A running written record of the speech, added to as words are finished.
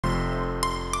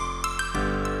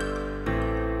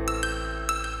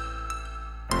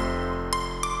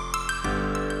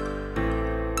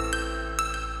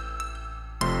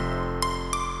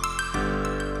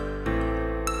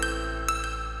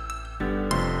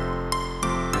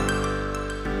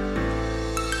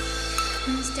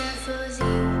falls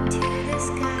into the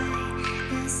sky.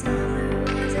 The summer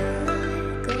was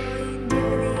alive, going to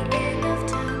the end of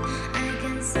time. I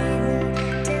can see the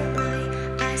daylight.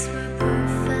 I swear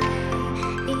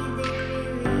perfectly, is it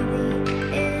really the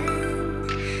end?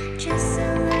 Just so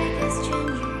like a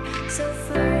stranger, so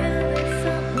far away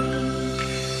from me.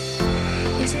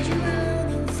 You said you were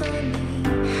longing for me,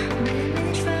 but I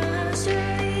managed for our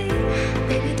story.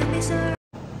 Baby, don't be sorry.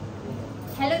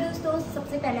 Hello दोस्तों,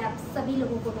 सबसे पहले आप सभी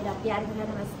लोगों को मेरा प्यार भरा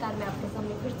नमस्कार। मैं आपके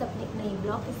सामने फिर से अपने एक नई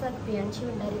ब्लॉग के साथ प्रियांशी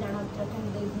भंडारी राणा उत्तराखंड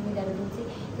देवभूमि देहरादून से।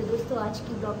 तो दोस्तों, आज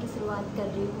की ब्लॉग की शुरुआत कर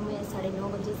रही हूँ मैं 9:30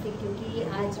 बजे से, क्योंकि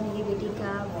आज मेरी बेटी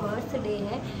का बर्थडे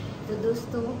है। तो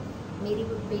दोस्तों, मेरी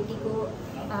बेटी को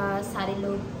सारे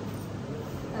लोग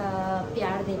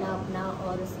प्यार देना अपना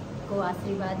और उसको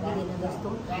आशीर्वाद भी देना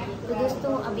दोस्तों। तो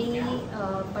दोस्तों, अभी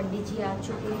पंडित जी आ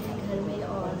चुके हैं घर में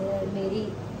और मेरी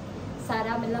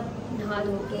सारा मतलब नहा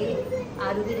धो के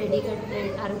आरू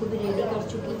को भी रेडी कर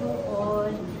चुकी हूँ और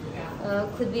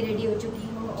खुद भी रेडी हो चुकी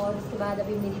हूँ। और उसके बाद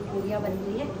अभी मेरी पूरियाँ बन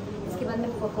गई है। इसके बाद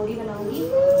मैं पकौड़ी बनाऊंगी।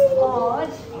 और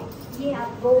ये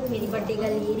आपको मेरी बर्थडे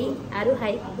गर्ल ये रही आरू।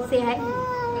 हाय, से हाय,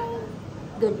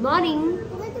 good morning,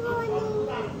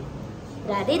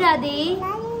 Radhe Radhe.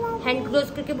 Hand close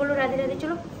करके बोलो राधे राधे।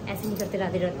 चलो, ऐसे नहीं करते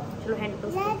राधे राधे, चलो hand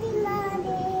close.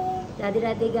 Radhe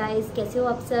Radhe guys, कैसे हो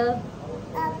आप सब?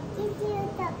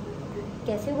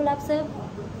 कैसे हो आप सब?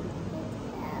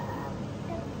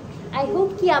 आई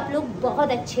होप कि आप लोग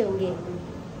बहुत अच्छे होंगे।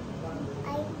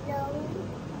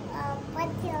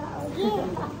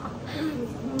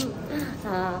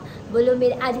 हाँ बोलो,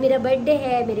 मेरे आज मेरा बर्थडे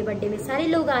है, मेरे बर्थडे में सारे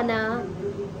लोग आना।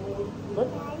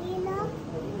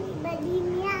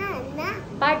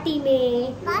 पार्टी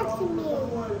में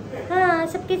हाँ,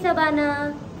 सबके सब आना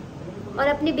और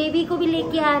अपने बेबी को भी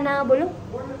लेके आना। बोलो,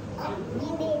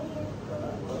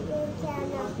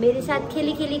 मेरे साथ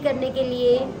खेली खेली करने के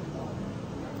लिए।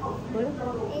 बोलो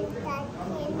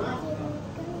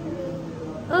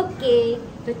ओके।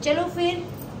 तो चलो फिर,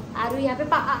 आरू यहाँ पे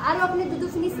आरू अपने दूध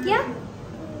फिनिश किया?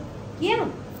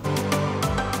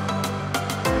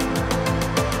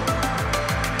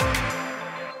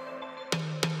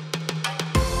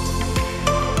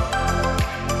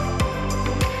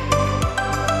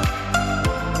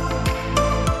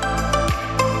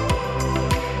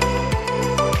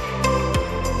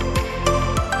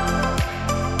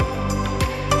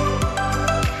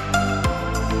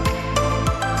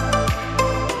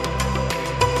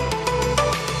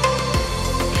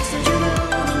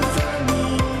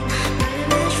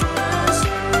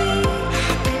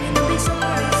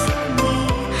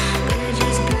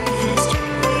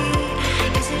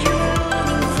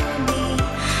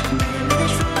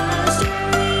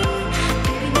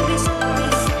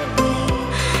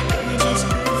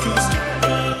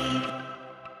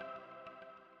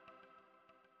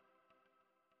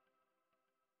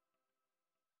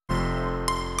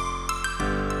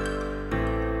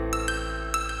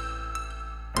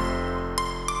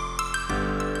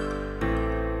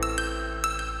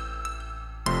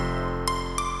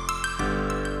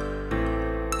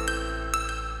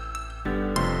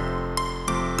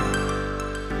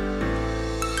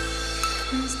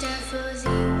 Falls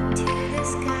into the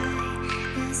sky.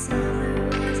 The summer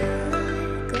was alive,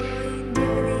 going to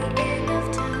the end of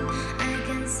time. I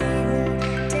can see the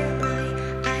daylight.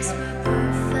 I swear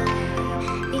perfectly,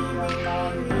 is it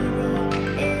really the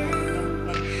end?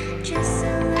 Just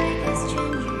so like a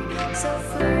stranger, so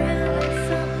far away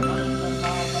from me.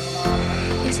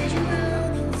 You said you were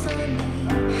longing for me,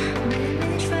 but I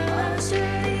managed for our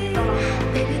story.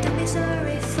 Baby, don't be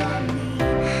sorry for me,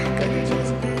 'cause it's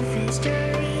just a perfect story.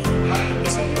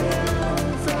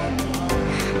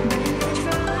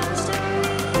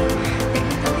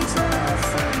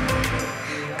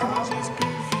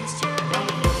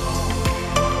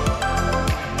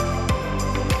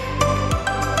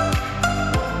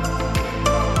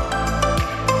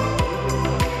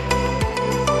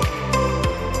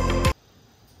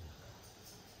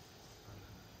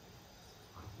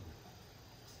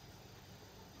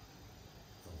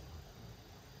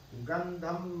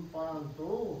 गंधम पान्तु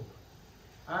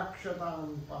अक्षतां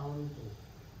पान्तु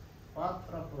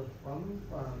पात्र पुष्पम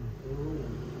पान्तु।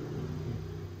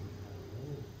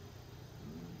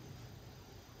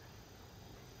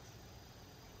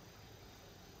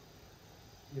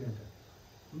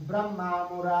 ब्रह्मा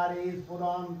मुरारी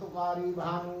स्फुरंतुकारी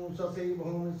भानु शशि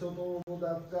भूमि सुतो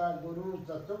बुधश्च गुरु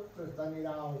शुक्र शनि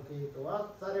राहु केतु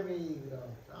सर्वे ग्रह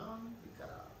शांति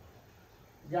करा।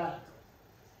 जय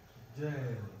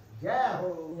जय हो,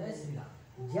 जय श्री राम,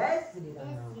 जय श्री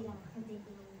राम,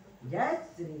 जय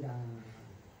श्री राम।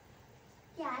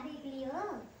 क्या देख लियो?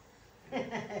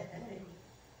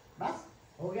 बस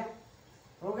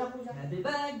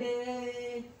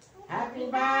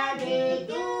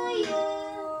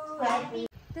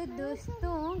तो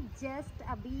दोस्तों जस्ट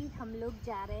अभी हम लोग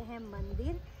जा रहे हैं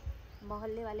मंदिर,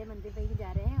 मोहल्ले वाले मंदिर पे ही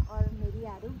जा रहे हैं। और मेरी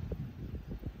आरू,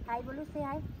 हाय बोलो, से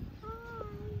हाय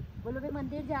बोलो, मैं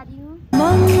मंदिर जा रही हूँ।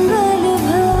 मंगल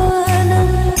भवनम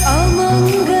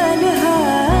अमंगल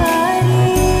हारी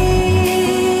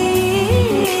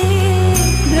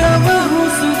द्रवहु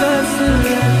सुदर्शन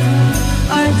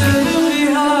अजर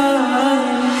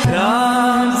विहार।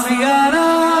 राम सिया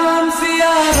राम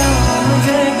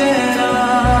जय जय राम।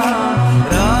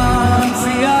 राम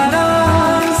सिया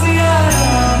राम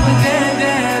जय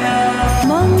जय राम।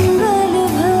 मंगल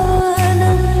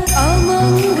भवनम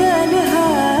अमंगल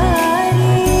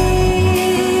हारी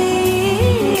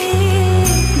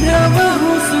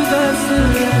द्रवहु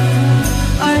सुदर्शन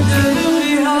अजर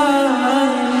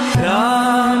विहार।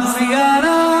 राम सिया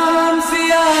राम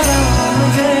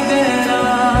जय जय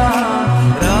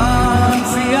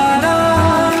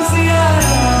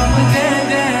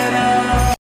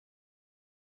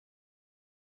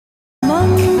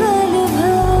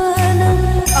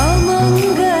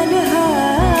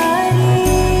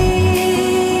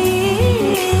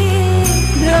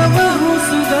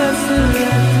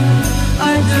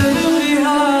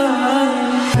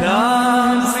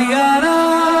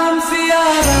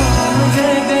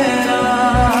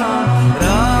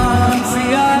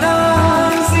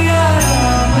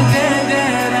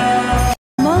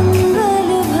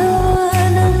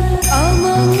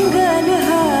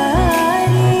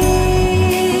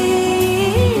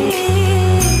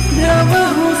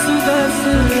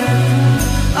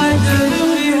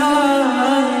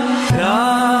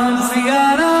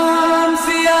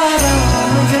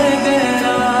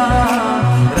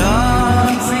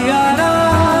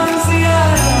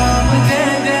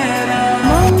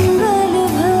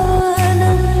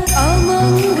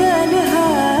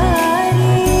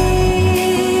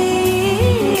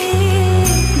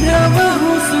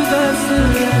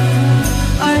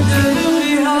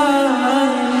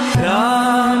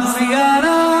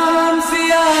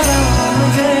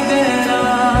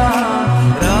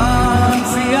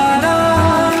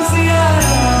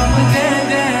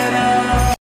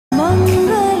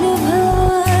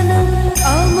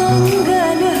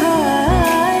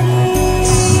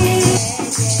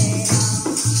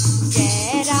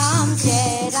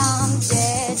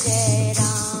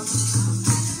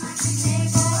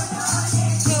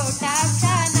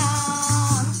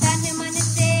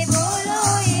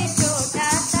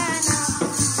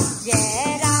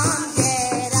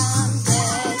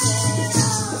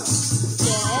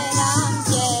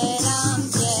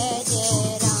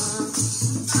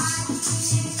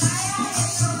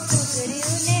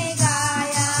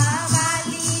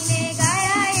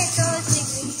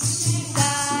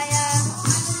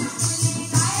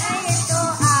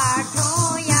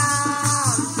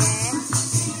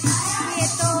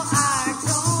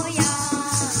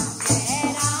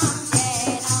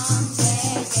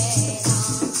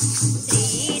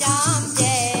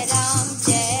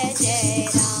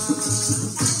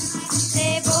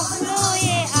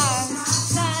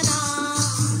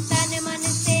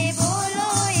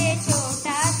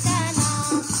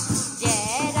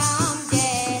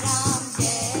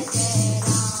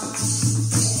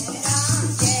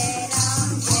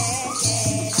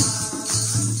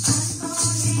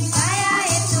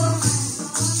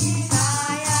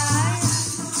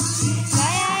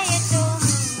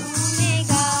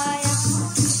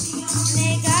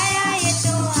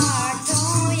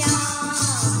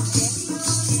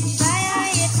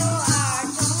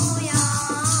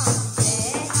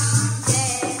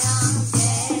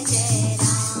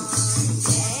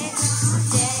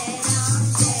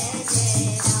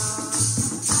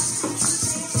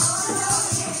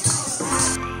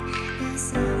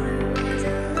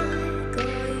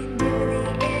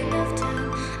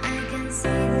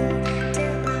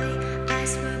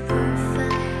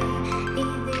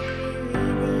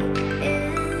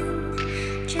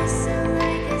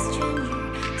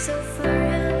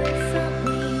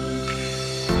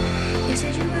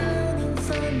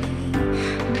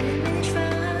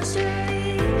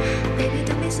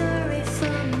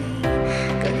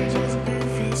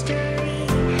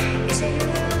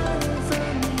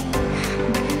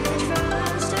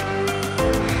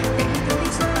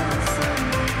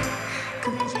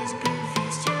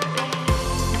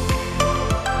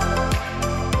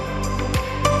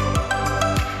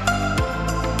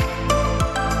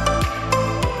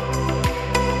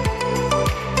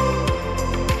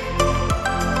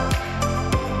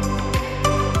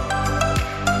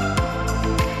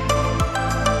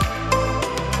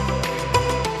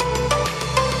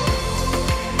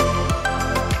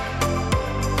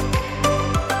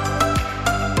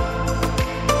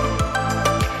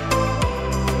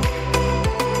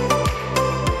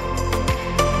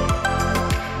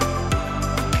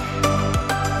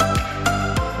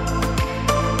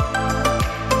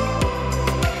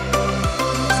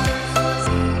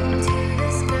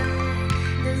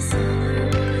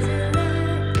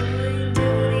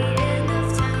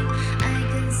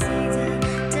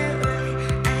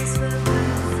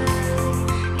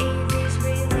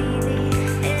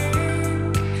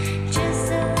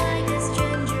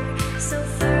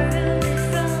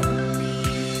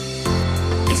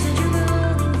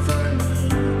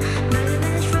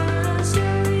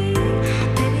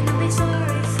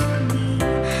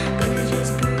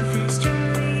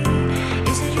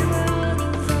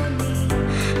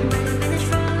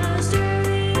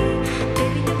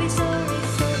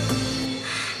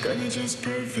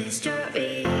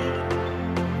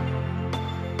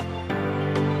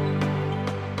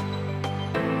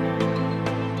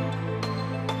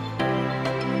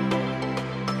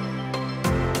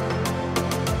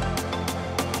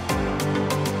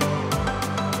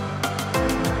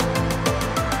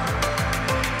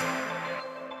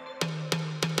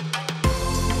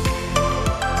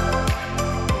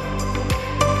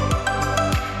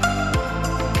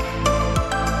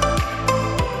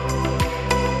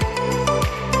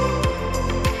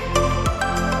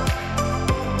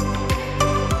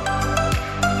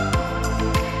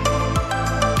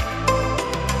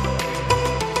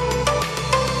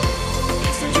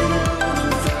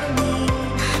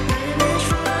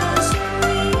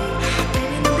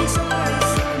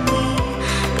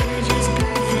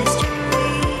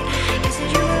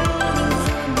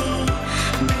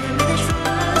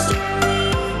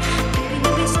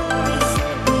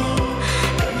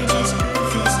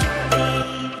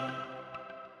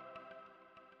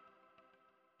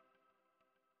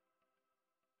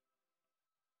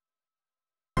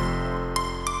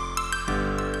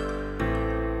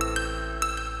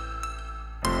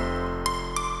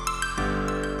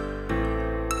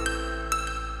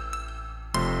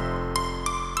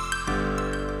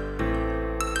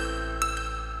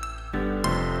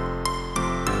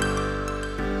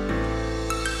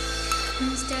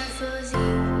star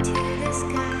floating to the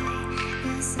sky.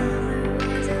 The summer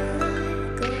was a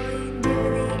lie, going to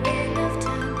the end of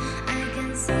time. I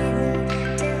can see the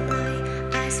daylight.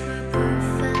 I swear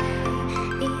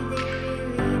perfectly,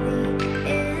 is it really the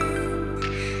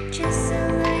end? Just